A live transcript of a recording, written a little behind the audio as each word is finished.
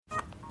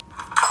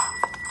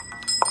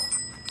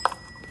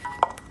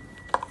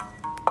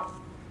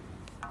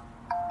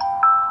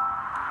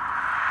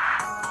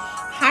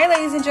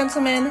ladies and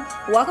gentlemen.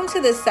 Welcome to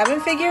the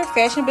 7-Figure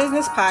Fashion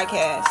Business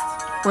Podcast,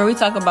 where we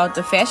talk about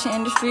the fashion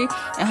industry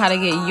and how to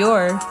get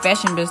your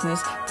fashion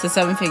business to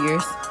 7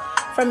 figures.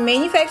 From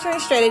manufacturing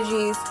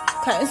strategies,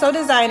 cut and sew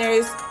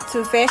designers,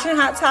 to fashion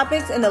hot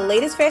topics and the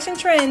latest fashion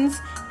trends,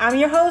 I'm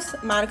your host,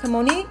 Monica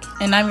Monique.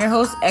 And I'm your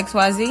host,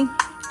 XYZ.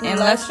 And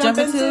let's jump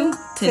into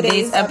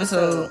today's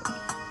episode.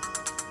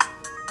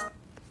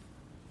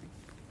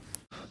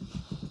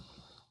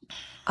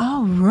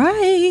 All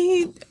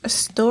right,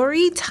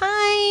 story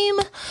time.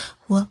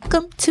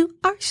 Welcome to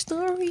our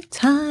story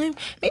time.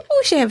 Maybe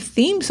we should have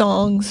theme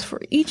songs for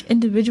each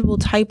individual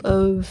type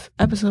of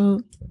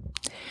episode.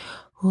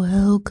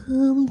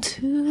 Welcome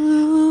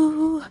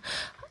to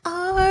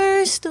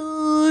our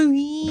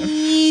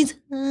story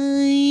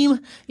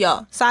time.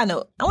 Y'all, side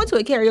note, I went to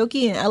a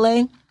karaoke in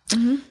LA.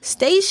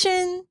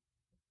 Station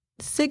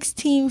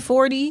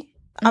 1640.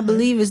 I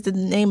believe is the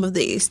name of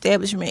the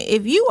establishment.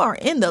 If you are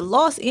in the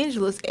Los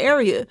Angeles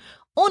area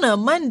on a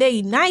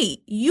Monday night,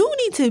 you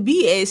need to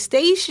be at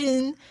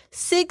Station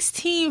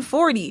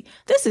 1640.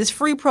 This is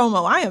free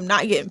promo. I am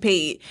not getting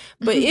paid.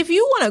 But if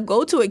you want to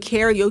go to a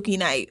karaoke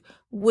night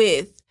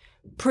with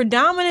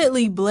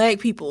predominantly black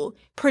people,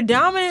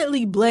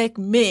 predominantly black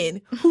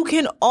men who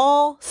can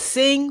all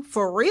sing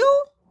for real,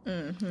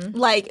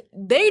 like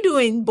they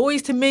doing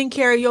Boys to Men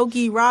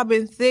karaoke,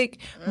 Robin Thicke,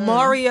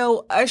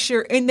 Mario,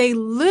 Usher, and they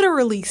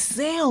literally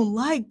sound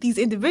like these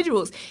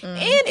individuals. And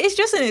it's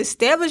just an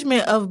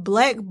establishment of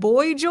black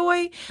boy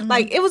joy.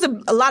 Like it was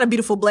a lot of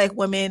beautiful black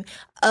women,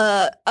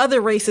 other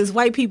races,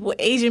 white people,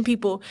 Asian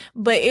people,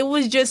 but it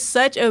was just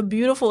such a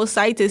beautiful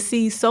sight to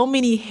see so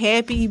many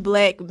happy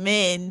black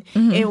men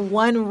in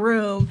one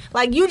room.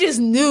 Like you just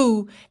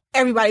knew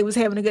everybody was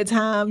having a good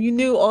time. You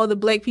knew all the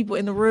black people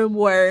in the room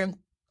were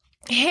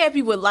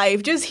happy with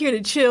life, just here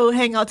to chill,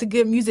 hang out to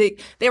good music.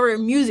 They were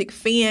music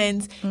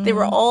fans. They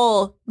were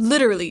all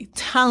literally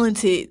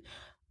talented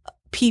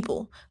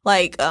people.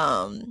 Like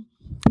a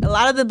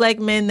lot of the black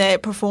men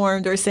that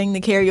performed or sang the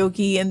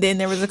karaoke, and then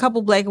there was a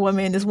couple black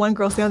women. This one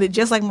girl sounded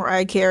just like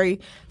Mariah Carey,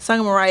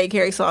 sung a Mariah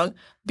Carey song.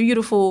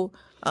 Beautiful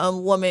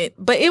woman.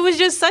 But it was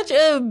just such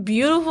a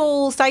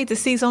beautiful sight to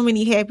see so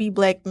many happy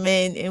black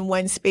men in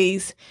one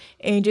space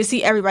and just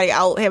see everybody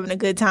out having a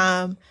good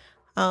time.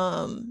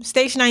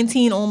 Station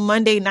 19 on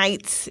Monday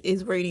nights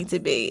is where you need to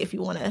be if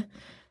you want to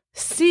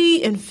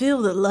see and feel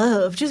the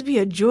love. Just be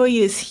a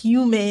joyous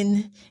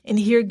human and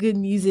hear good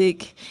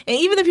music. And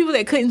even the people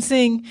that couldn't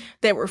sing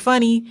that were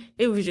funny,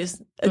 it was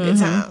just a good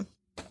time.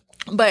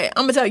 But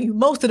I'm gonna tell you,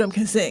 most of them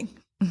can sing.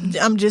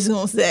 I'm just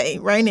gonna say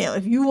right now,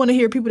 if you want to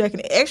hear people that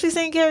can actually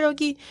sing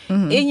karaoke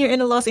and you're in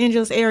the Los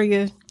Angeles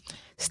area,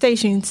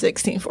 Station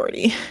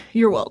 1640,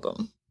 you're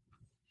welcome.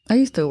 I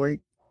used to work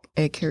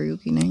at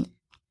karaoke night.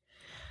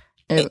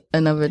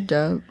 Another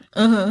job.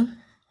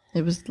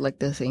 It was like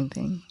the same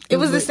thing. It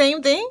was the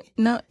same thing?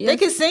 No. Yes. They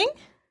could sing?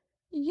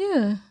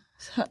 Yeah.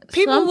 Some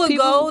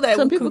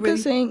people could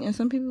sing and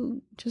some people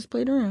just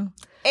played around.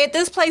 At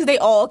this place, they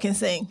all can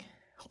sing.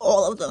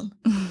 All of them.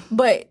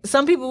 But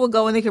some people would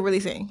go and they could really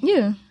sing.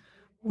 Yeah.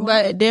 Wow.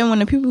 But then when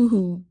the people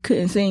who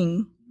couldn't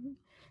sing,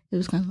 it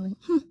was kind of like,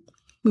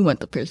 we want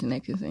the person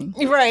that can sing.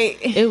 Right.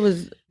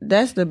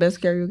 That's the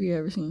best karaoke I've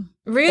ever seen.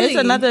 Really?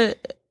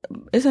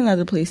 It's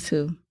another place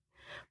too.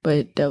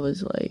 But that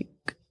was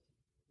like,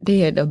 they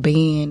had a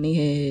band,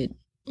 it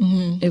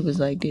was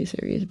like dead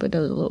serious, but that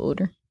was a little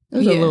older. It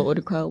was a little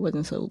older crowd,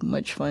 wasn't so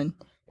much fun.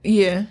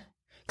 Yeah.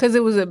 Because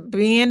it was a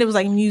band, it was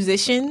like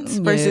musicians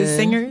versus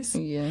singers.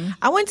 Yeah.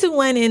 I went to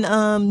one in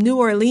New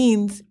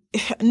Orleans.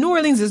 New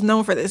Orleans is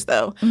known for this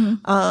though,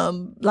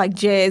 like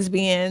jazz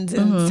bands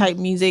and type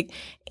music.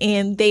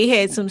 And they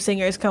had some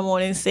singers come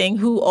on and sing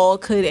who all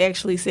could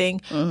actually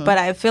sing. But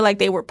I feel like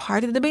they were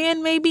part of the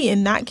band maybe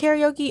and not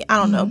karaoke. I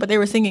don't know, but they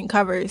were singing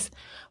covers.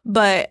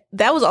 But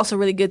that was also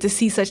really good to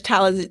see such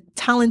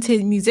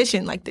talented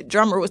musician. Like the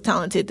drummer was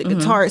talented, the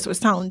guitarist was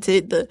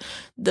talented,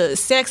 the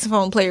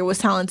saxophone player was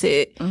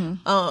talented. But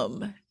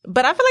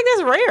I feel like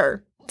that's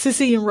rare to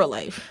see in real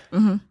life.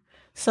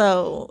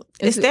 So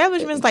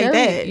establishments like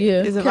that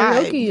is a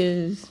vibe. Karaoke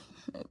is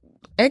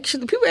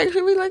actually, people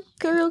actually really like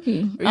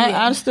karaoke.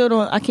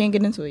 I can't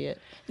get into it yet.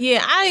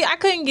 Yeah, I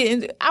couldn't get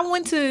into. I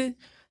went to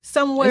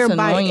somewhere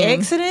by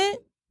accident.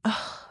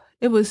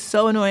 It was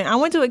so annoying. I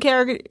went to a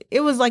karaoke.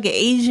 It was like an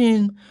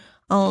Asian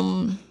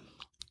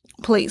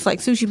place, like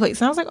sushi place.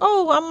 And I was like,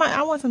 oh,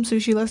 I want some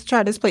sushi. Let's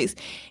try this place.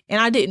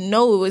 And I didn't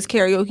know it was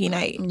karaoke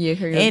night. Yeah,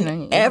 karaoke night.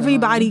 And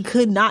everybody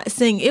could not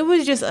sing. It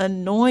was just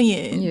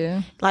annoying.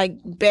 Yeah.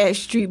 Like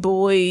Backstreet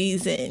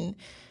Boys and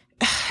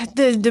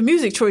the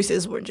music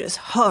choices were just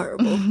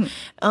horrible.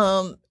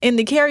 And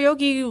the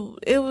karaoke,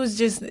 it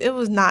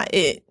was not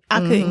it. I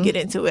couldn't get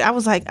into it. I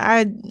was like,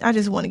 I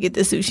just want to get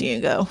the sushi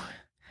and go.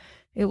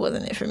 It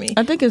wasn't it for me.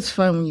 I think it's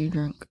fun when you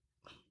drink.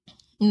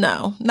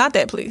 No, not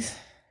that, please.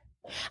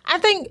 I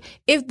think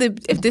if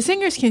the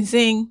singers can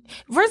sing,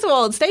 first of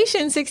all,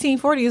 Station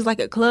 1640 is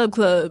like a club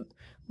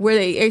where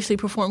they actually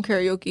perform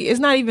karaoke. It's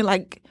not even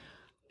like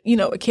you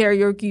know, a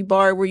karaoke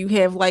bar where you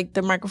have like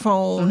the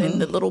microphone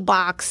and the little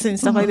box and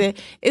stuff like that.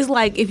 It's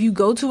like if you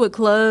go to a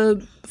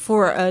club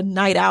for a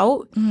night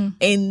out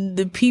and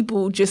the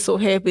people just so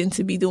happen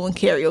to be doing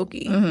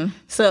karaoke.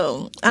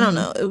 So I don't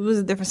know. It was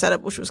a different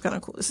setup, which was kind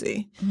of cool to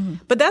see.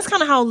 But that's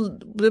kind of how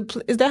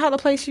is that how the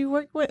place you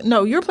work with?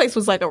 No, your place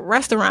was like a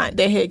restaurant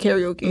that had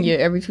karaoke. Yeah,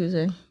 every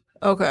Tuesday.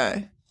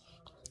 Okay.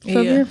 So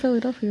if you're in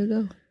Philadelphia,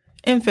 go.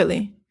 In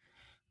Philly.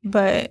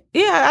 But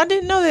yeah, I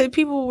didn't know that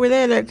people were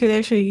there that could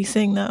actually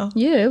sing though.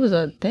 Yeah, it was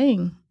a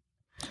thing.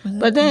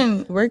 But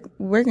then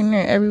working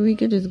there every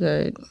week, it just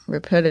got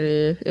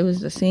repetitive. It was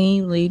the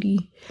same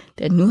lady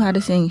that knew how to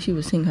sing. She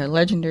would sing her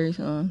legendary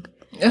song.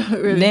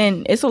 Really?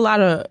 Then it's a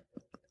lot of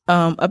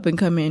up and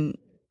coming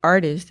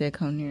artists that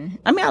come there.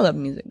 I mean, I love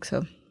music,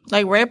 so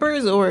like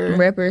rappers,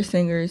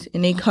 singers,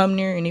 and they come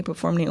there and they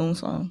perform their own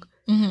song.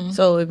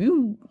 So if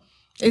you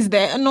is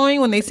that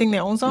annoying when they sing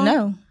their own song?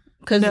 No.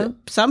 Because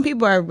some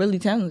people are really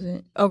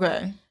talented.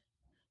 Okay.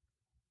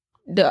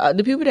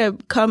 The people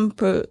that come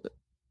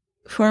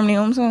perform their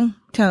own song,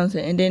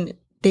 talented. And then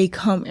they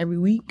come every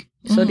week.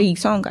 So the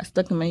song got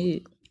stuck in my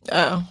head.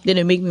 Oh. Then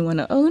it make me want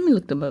to, let me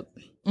look them up.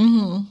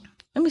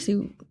 Let me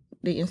see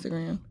the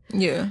Instagram.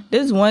 Yeah.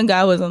 This one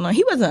guy was annoying.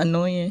 He wasn't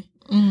annoying.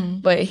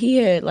 But he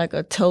had like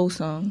a toe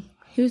song.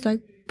 He was like,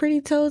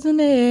 pretty toes in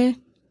the air.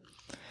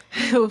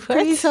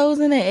 Pretty toes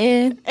in the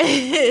air.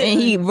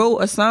 And he wrote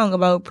a song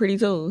about pretty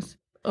toes.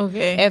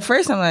 Okay. At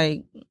first, I'm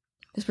like,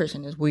 this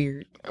person is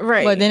weird.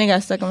 Right. But then it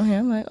got stuck on my head.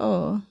 I'm like,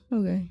 oh,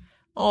 okay.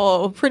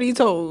 Oh, pretty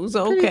toes.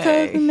 Okay. Pretty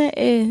toes in the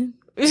air.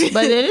 But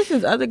then this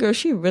is other girl.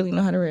 She really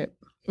know how to rap.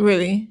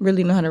 Really?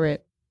 Really know how to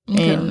rap.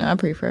 Okay. And I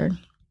pray for her.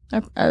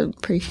 I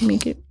pray she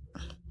make it.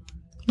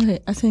 Okay.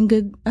 I send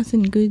good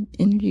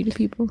energy to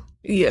people.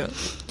 Yeah.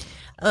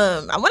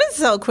 I wanted to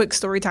tell a quick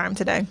story time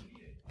today.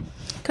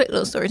 Quick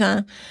little story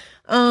time.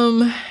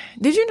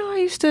 Did you know I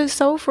used to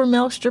sew for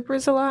male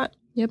strippers a lot?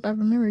 Yep, I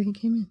remember he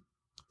came in.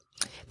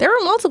 There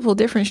were multiple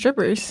different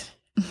strippers.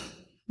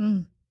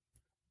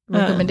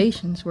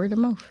 Recommendations, word of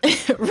mouth.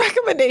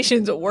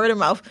 Recommendations, word of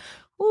mouth.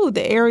 Ooh,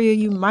 the area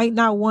you might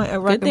not want a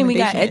recommendation. Good thing we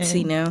got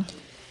Etsy now.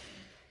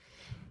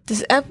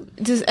 Does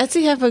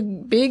Etsy have a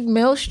big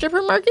male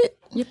stripper market?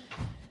 Yep.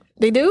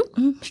 They do?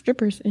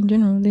 Strippers in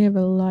general, they have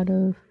a lot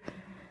of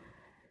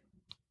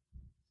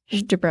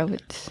stripper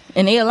outfits.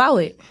 And they allow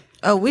it.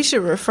 Oh, we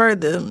should refer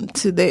them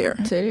to there.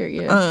 To there,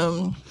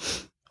 yeah.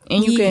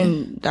 And you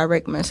can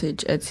direct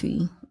message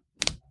Etsy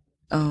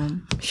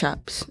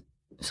shops.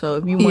 So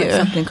if you want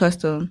something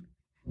custom,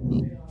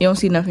 you don't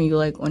see nothing you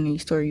like on the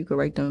store, you could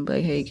write them and be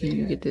like, hey, can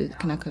you get this?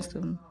 Can I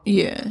custom?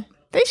 Yeah.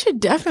 They should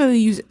definitely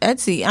use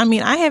Etsy. I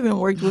mean, I haven't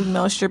worked with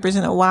male strippers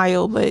in a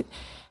while, but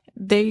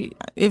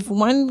if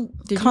one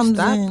comes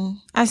in,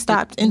 I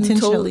stopped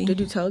intentionally.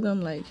 Did you tell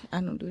them, like, I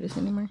don't do this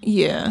anymore?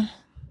 Yeah.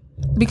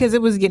 Because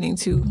it was getting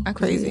too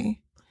crazy.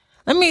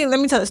 Let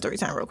me tell the story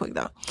time real quick,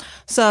 though.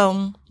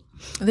 So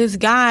this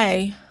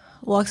guy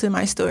walks in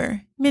my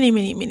store many,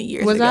 many, many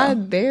years ago. Was I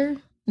there?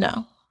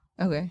 No.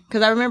 Okay.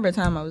 Because I remember a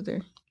time I was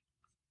there.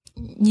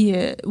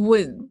 Yeah.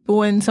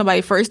 When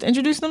somebody first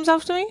introduced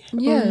themselves to me?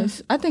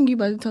 Yes. I think you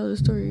about to tell the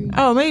story.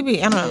 Oh,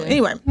 maybe. I don't know.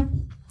 Anyway.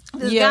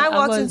 This guy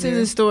walks into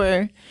the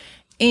store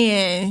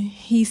and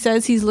he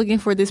says he's looking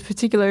for this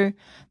particular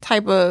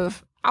type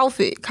of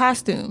outfit,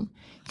 costume,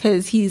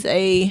 because he's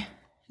a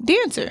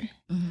dancer,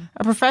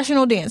 a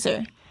professional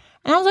dancer.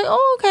 And I was like,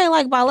 oh, okay,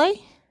 like ballet?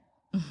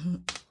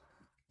 And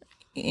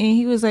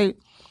he was like,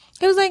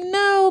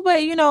 no, but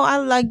I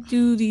like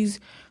do these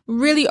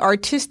really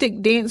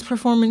artistic dance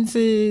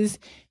performances,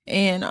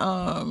 and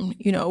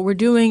we're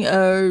doing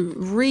a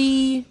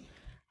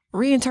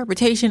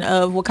reinterpretation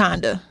of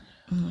Wakanda.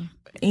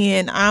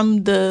 And I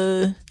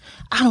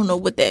don't know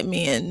what that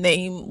man's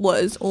name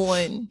was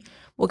on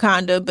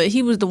Wakanda, but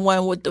he was the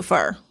one with the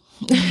fur.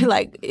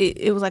 Like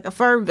it was like a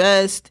fur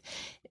vest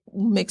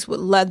mixed with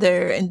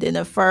leather, and then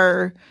a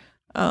fur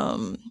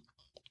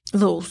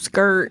little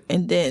skirt,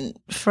 and then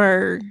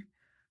fur,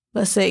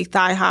 let's say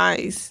thigh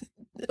highs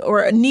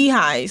or knee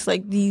highs,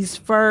 like these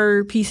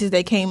fur pieces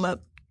that came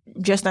up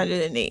just under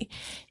the knee.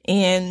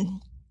 And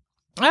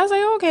I was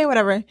like, okay,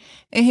 whatever.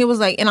 And he was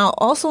like, and I'll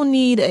also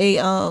need a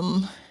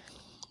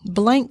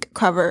blank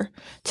cover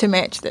to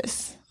match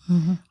this.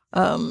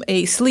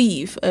 A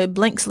sleeve, a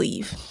blank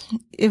sleeve.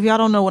 If y'all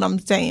don't know what I'm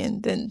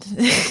saying, then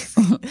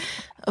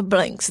a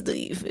blank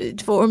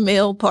sleeve for a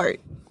male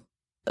part,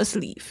 a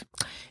sleeve.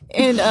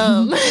 And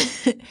I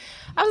was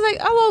like,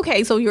 oh,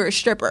 okay, so you're a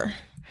stripper.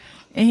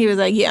 And he was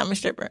like, yeah, I'm a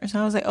stripper. So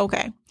I was like,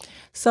 okay.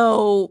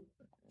 So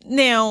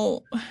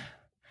now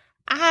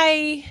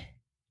I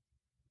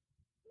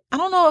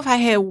don't know if I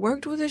had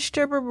worked with a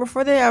stripper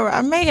before that, or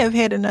I may have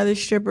had another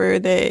stripper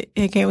that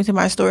had came into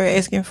my store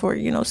asking for,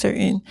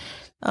 certain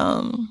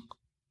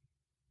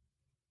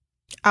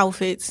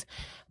outfits,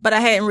 but I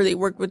hadn't really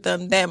worked with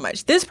them that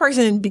much. This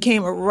person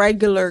became a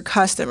regular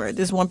customer,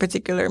 this one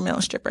particular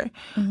male stripper.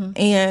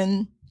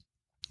 And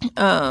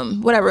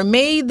whatever,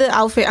 made the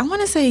outfit. I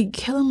want to say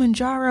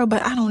Kilimanjaro,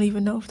 but I don't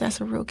even know if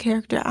that's a real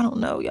character. I don't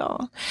know,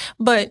 y'all.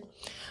 But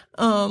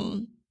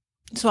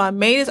So I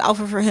made his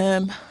outfit for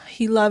him.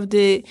 He loved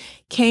it.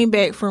 Came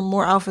back for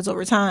more outfits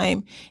over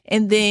time.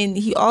 And then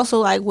he also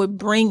like would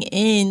bring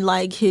in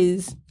like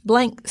his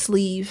blank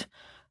sleeve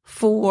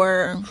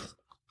for...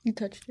 You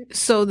touched it.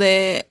 So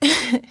that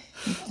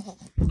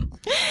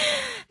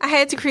I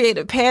had to create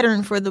a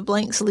pattern for the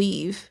blank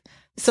sleeve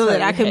so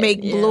that I could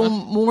make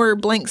more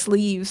blank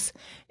sleeves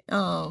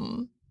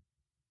in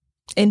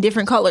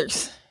different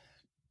colors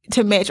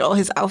to match all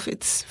his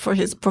outfits for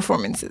his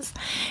performances.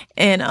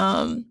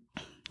 And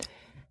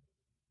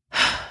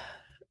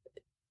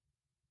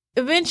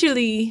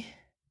eventually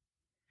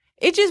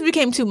it just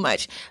became too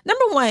much.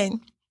 Number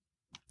one,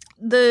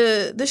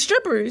 the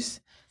strippers,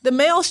 the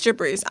male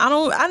strippers,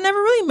 I never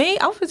really made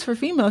outfits for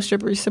female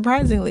strippers,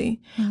 surprisingly.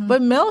 Mm-hmm.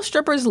 But male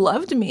strippers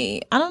loved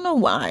me. I don't know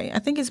why. I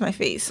think it's my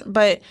face.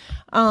 But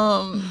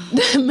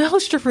the male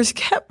strippers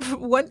kept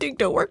wanting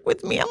to work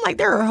with me. I'm like,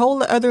 there are a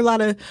whole other lot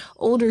of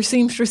older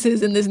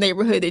seamstresses in this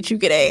neighborhood that you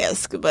could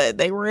ask, but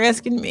they were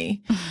asking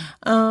me.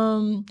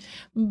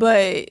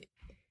 But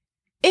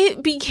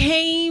it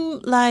became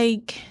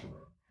like,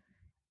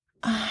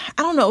 I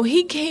don't know,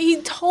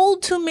 he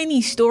told too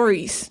many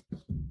stories.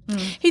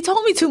 He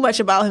told me too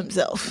much about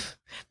himself,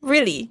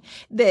 really,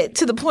 that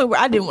to the point where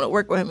I didn't want to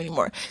work with him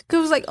anymore. Because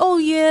it was like, oh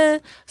yeah,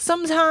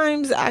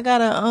 sometimes I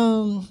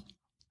gotta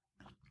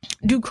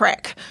do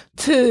crack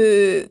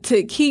to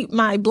keep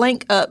my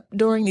blank up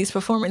during these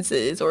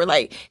performances. Or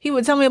like he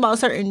would tell me about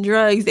certain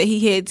drugs that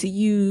he had to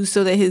use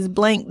so that his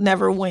blank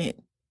never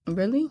went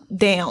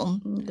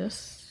down.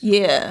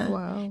 Yeah.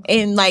 Wow.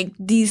 And like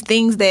these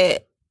things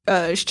that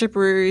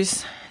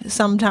strippers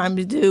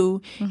sometimes do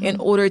in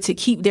order to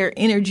keep their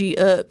energy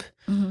up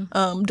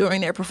during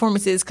their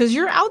performances, because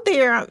you're out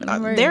there,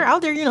 they're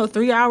out there,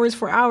 3 hours,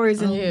 4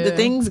 hours, and the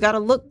things gotta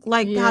look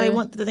like how they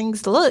want the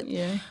things to look.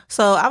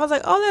 So I was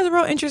like, oh, that's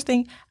real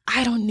interesting.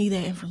 I don't need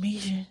that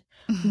information,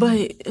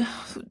 but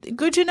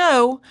good to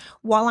know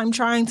while I'm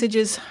trying to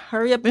just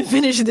hurry up and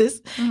finish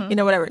this,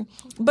 whatever.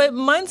 But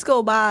months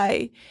go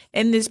by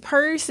and this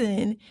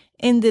person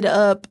ended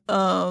up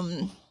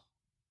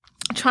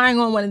trying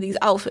on one of these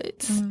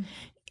outfits.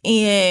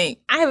 And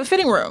I have a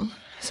fitting room.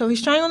 So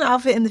he's trying on the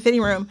outfit in the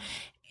fitting room.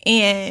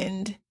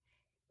 And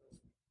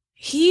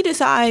he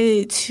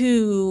decided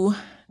to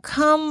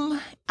come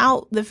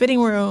out the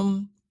fitting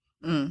room.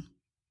 I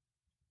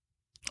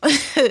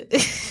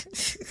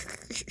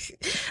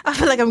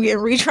feel like I'm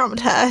getting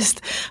re-traumatized.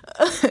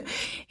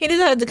 He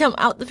decided to come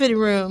out the fitting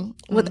room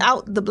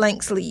without the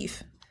blank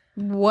sleeve.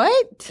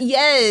 What?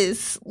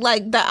 Yes.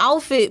 Like the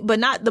outfit, but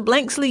not the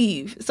blank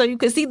sleeve. So you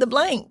could see the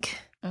blank.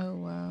 Oh,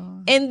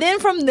 wow. And then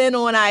from then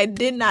on, I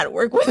did not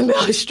work with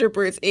male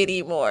strippers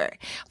anymore.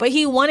 But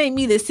he wanted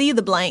me to see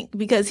the blank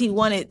because he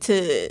wanted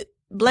to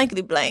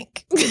blankety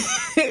blank.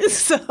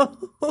 So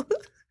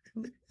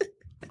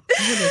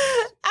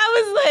I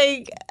was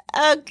like,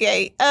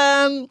 okay,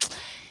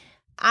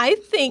 I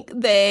think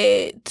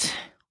that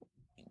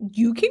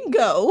you can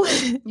go.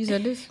 You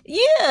said this?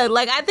 Yeah,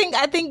 like I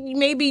think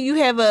maybe you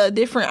have a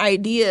different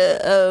idea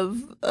of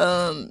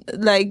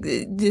like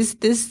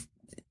this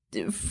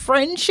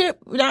friendship,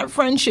 not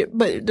friendship,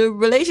 but the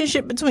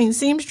relationship between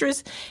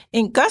seamstress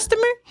and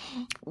customer.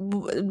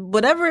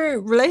 Whatever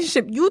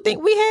relationship you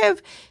think we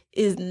have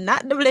is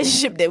not the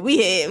relationship that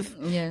we have.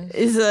 Yes.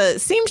 It's a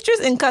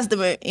seamstress and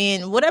customer,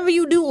 and whatever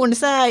you do on the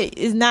side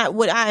is not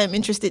what I am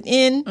interested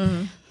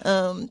in.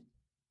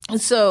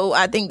 So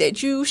I think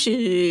that you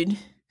should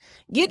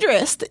get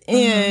dressed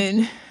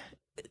and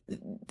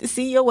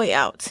see your way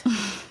out.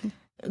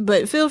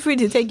 But feel free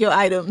to take your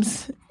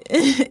items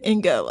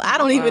and go. I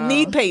don't even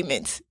need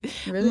payment.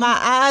 Really? My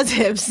eyes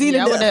have seen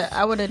enough.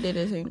 I would have did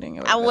the same thing.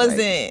 I wasn't.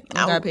 Like,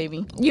 you gotta pay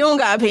me. You don't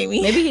gotta pay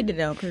me. Maybe he did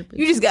it on purpose.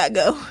 You just gotta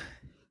go.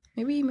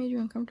 Maybe he made you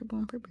uncomfortable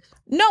on purpose.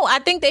 No, I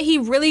think that he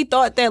really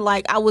thought that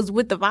like I was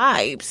with the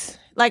vibes.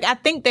 Like I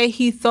think that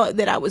he thought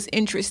that I was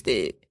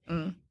interested,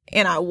 and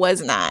I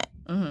was not.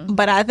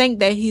 But I think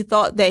that he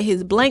thought that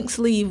his blank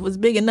sleeve was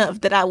big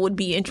enough that I would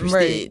be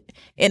interested,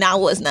 and I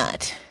was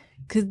not,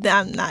 because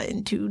I'm not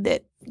into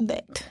that.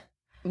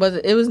 Was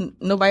it? It was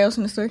nobody else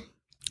in the store.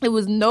 It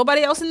was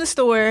nobody else in the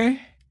store.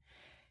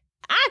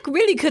 I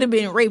really could have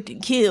been raped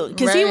and killed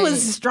because he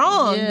was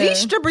strong. Yeah. These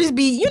strippers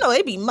be,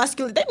 they be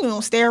muscular. They be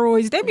on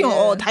steroids. They be on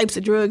all types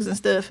of drugs and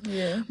stuff.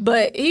 Yeah.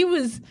 But he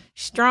was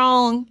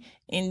strong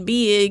and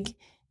big.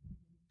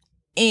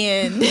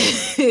 And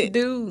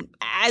dude,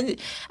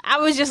 I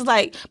was just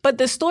like, but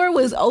the store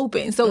was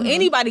open, so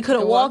anybody could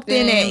have walked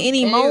in at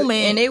any moment,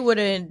 and they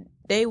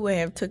would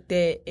have took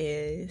that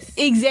as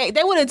exact.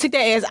 They would have took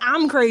that as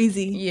I'm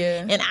crazy,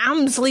 and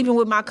I'm sleeping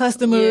with my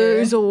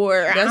customers,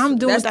 or I'm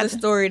doing that's the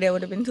story that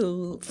would have been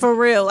told for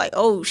real. Like,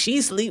 oh, she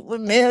sleep with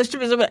male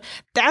strippers.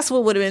 That's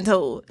what would have been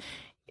told.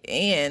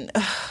 And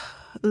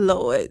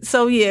Lord,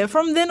 so yeah,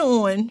 from then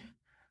on,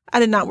 I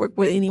did not work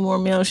with any more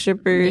male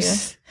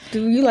strippers. Yeah.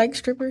 Do you like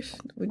strippers?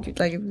 Would you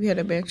like if you had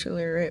a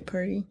bachelorette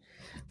party?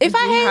 If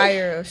I had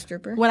hire a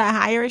stripper, would I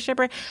hire a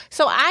stripper?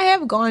 So I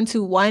have gone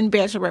to one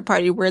bachelorette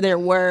party where there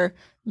were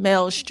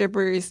male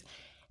strippers,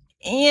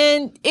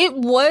 And it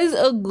was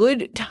a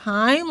good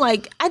time.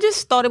 Like, I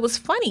just thought it was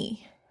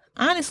funny.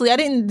 Honestly, I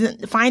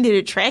didn't find it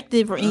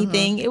attractive or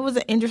anything. It was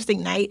an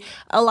interesting night.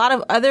 A lot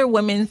of other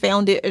women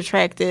found it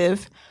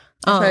attractive.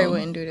 I probably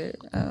wouldn't do that.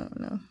 I don't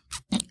know.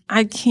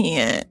 I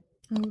can't.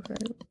 Okay.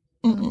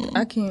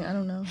 I can't. I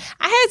don't know.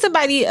 I had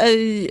somebody,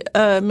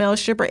 a male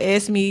stripper,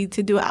 ask me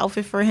to do an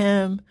outfit for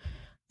him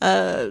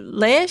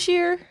last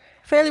year,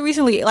 fairly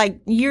recently,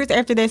 like years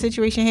after that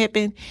situation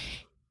happened.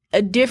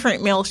 A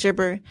different male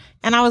stripper,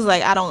 and I was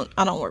like, I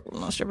don't work with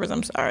male strippers.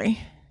 I'm sorry.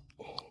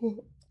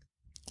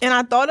 And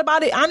I thought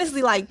about it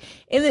honestly. Like,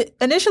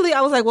 initially,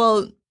 I was like,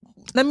 well,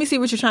 let me see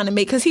what you're trying to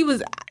make, because he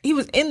was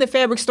in the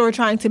fabric store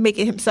trying to make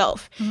it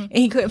himself, and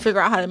he couldn't figure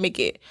out how to make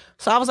it.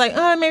 So I was like,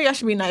 maybe I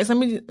should be nice. Let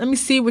me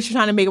see what you're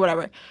trying to make, or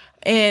whatever.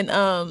 And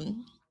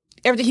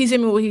after he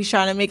sent me what he's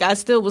trying to make, I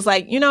still was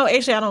like,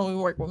 actually, I don't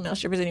even work with male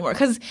strippers anymore,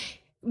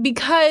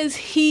 because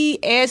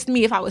he asked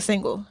me if I was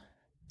single.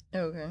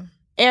 Okay.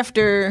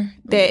 After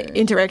that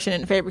interaction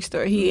in the fabric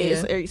store, he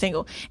is very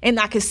single. And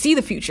I could see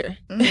the future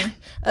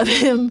of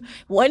him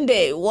one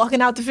day walking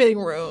out the fitting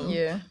room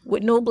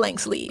with no blank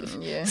sleeve.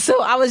 Yeah.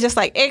 So I was just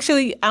like,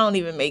 actually, I don't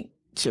even make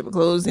stripper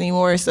clothes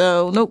anymore.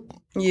 So, nope.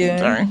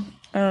 Yeah.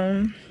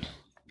 Sorry.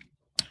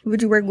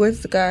 Would you work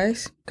with the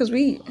guys? Because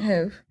we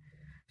have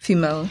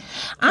female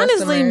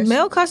Honestly, customers.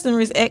 Male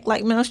customers act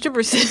like male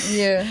strippers.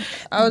 Yeah.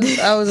 I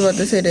was about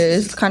to say that.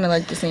 It's kind of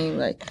like the same.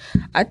 Like,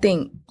 I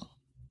think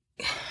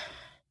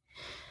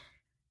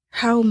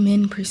how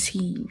men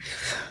perceive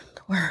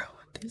the world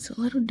is a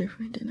little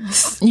different than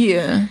us.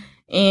 Yeah.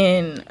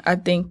 And I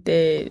think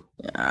that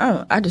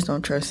I just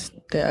don't trust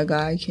that a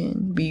guy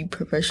can be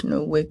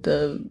professional with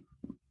a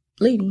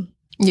lady.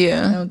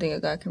 Yeah. I don't think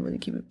a guy can really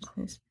keep it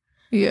business.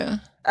 Yeah.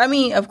 I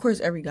mean, of course,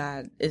 every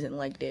guy isn't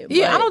like that.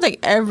 Yeah, I don't think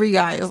every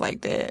guy is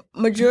like that.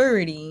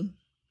 Majority.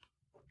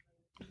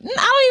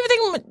 I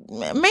don't even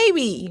think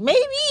maybe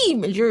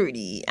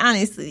majority.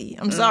 Honestly,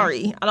 I'm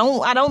sorry.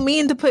 I don't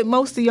mean to put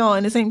most of y'all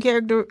in the same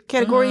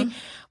category,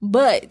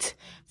 but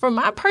from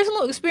my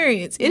personal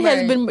experience, it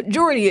has been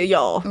majority of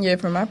y'all. Yeah,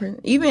 from my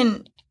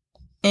even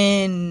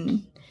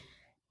in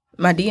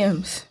my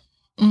DMs,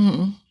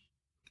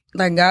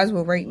 like guys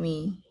will write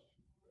me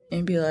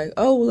and be like,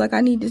 "Oh, like I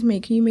need this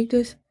made. Can you make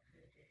this?"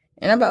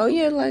 And I'm like, "Oh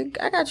yeah, like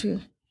I got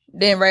you."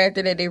 Then right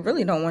after that, they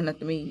really don't want nothing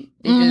to me.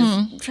 They're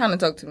just trying to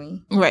talk to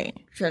me. Right.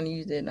 Trying to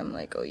use it. And I'm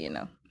like, oh,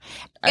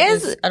 I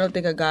don't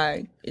think a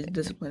guy is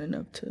disciplined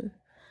enough to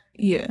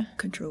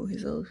control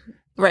his own.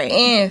 Right.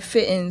 And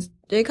fittings,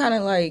 they kind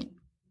of like,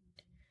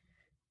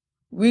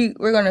 we're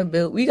going to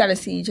build, we got to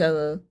see each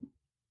other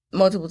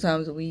multiple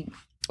times a week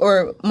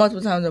or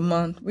multiple times a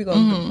month. We're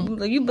going to,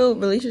 like, you build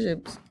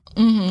relationships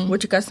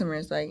with your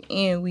customers. Like,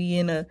 and we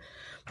in a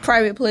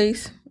private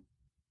place.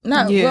 We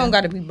don't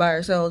got to be by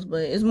ourselves,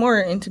 but it's more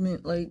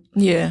intimate. Like,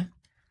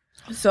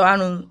 So I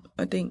don't know.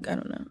 I think I've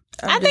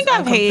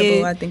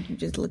had. I think you're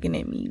just looking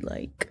at me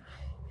like,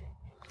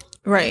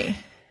 right,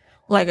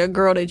 like a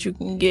girl that you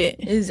can get.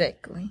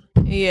 Exactly.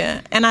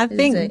 Yeah, and I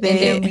think that, and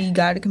then we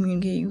got to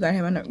communicate. You got to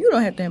have my number. You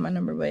don't have to have my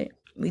number, but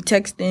we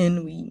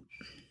texting. We.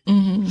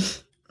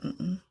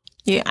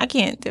 Yeah, I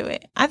can't do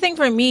it. I think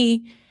for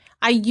me,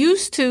 I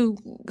used to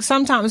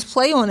sometimes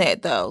play on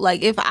that, though.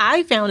 Like, if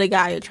I found a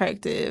guy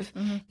attractive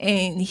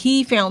and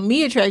he found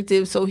me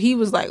attractive, so he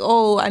was like,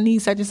 oh, I need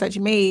such and such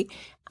made,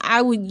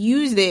 I would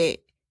use that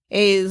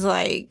as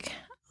like,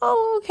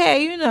 oh,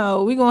 okay,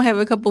 we're going to have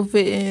a couple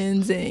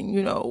fit-ins and,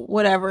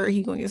 whatever.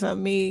 He going to get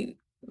something made,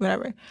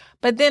 whatever.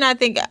 But then I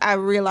think I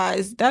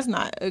realized that's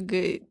not a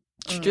good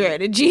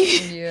strategy.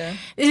 Yeah.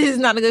 It is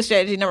not a good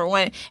strategy, number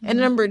one. And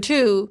number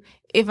two,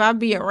 if I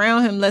be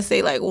around him, let's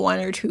say like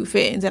 1 or 2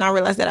 fit-ins, and I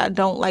realize that I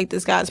don't like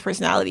this guy's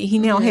personality, he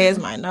now has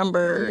my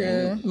number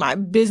and my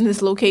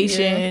business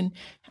location.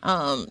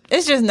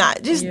 It's just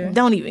not,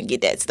 don't even get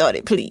that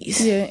started,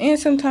 please. Yeah, and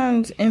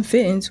sometimes in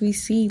fit-ins, we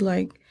see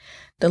like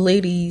the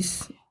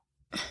ladies'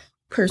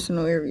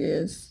 personal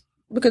areas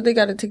because they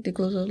got to take their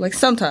clothes off. Like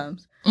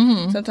sometimes.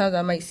 Sometimes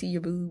I might see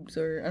your boobs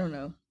or I don't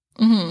know.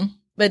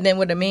 But then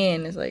with a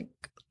man, it's like,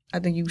 I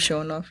think you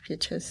showing off your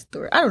chest,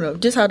 or I don't know,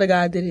 just how the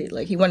guy did it.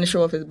 Like he wanted to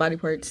show off his body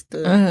parts.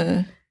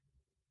 Yeah,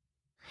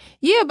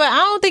 but I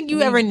don't think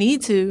you ever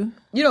need to.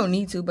 You don't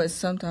need to, but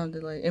sometimes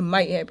it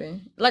might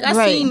happen. Like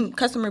I've seen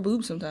customer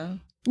boobs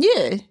sometimes.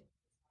 Yeah,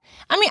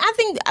 I mean,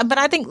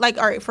 I think like,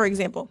 all right, for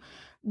example,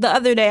 the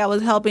other day I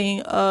was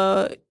helping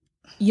a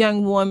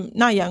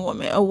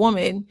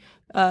woman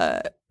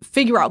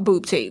figure out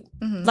boob tape.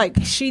 Like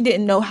she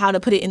didn't know how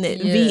to put it in the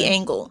V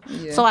angle.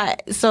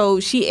 So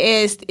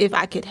she asked if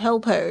I could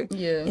help her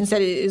and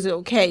said, is it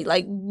okay?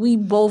 Like we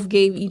both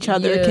gave each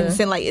other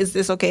consent. Like, is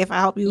this okay if I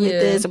help you with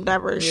this or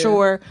whatever?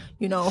 Sure.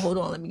 Hold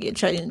on, let me get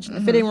changed in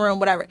the fitting room,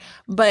 whatever.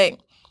 But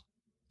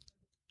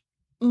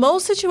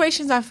most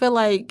situations I feel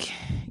like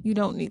you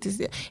don't need to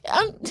see it.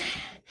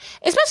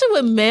 Especially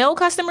with male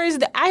customers,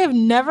 I have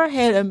never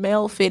had a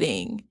male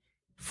fitting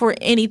for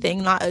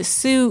anything, not a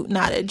suit,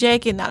 not a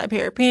jacket, not a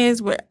pair of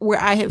pants, where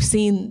I have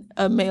seen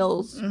a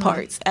male's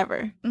parts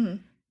ever.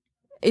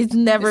 It's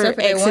never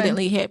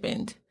accidentally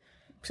happened.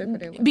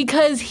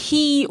 because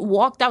he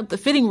walked out the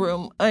fitting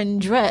room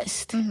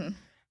undressed.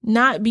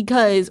 Not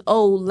because,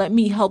 oh, let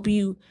me help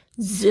you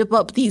zip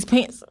up these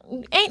pants.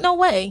 Ain't no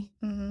way.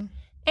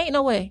 Ain't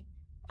no way.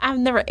 I've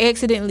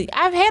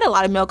had a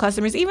lot of male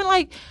customers, even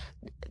like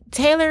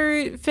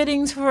tailored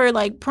fittings for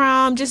like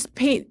prom, just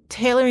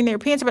tailoring their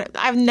pants. But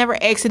I've never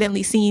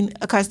accidentally seen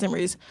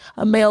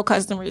a male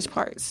customer's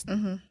parts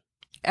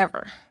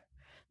ever.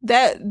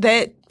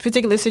 That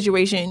particular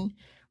situation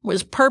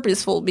was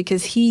purposeful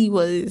because he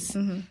was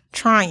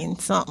trying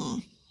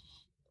something.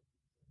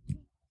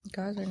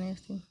 Guys are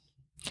nasty.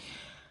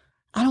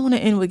 I don't want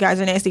to end with guys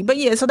are nasty. But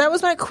yeah, so that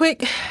was my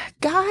quick.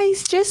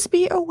 Guys, just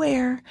be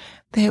aware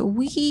that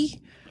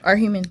we are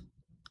human.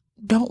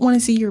 Don't want to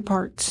see your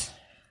parts.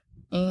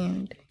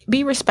 And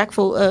be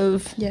respectful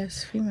of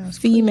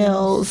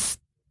females.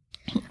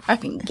 I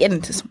can get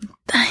into some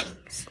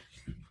things.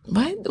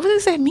 What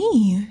does that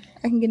mean?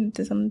 I can get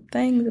into some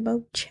things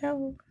about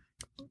chow.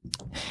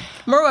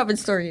 Moral of the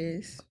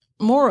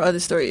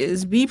story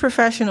is be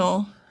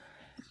professional.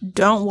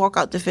 Don't walk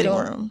out the fitting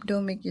room.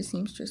 Don't make your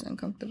seamstress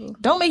uncomfortable.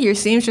 Don't make your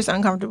seamstress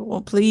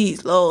uncomfortable.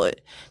 Please,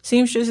 Lord.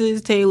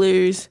 Seamstresses,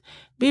 tailors,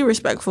 be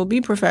respectful.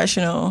 Be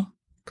professional.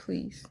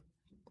 Please.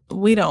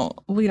 We don't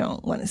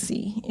want to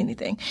see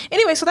anything.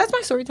 Anyway, so that's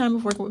my story time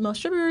of working with male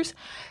strippers.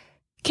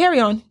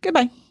 Carry on.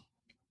 Goodbye.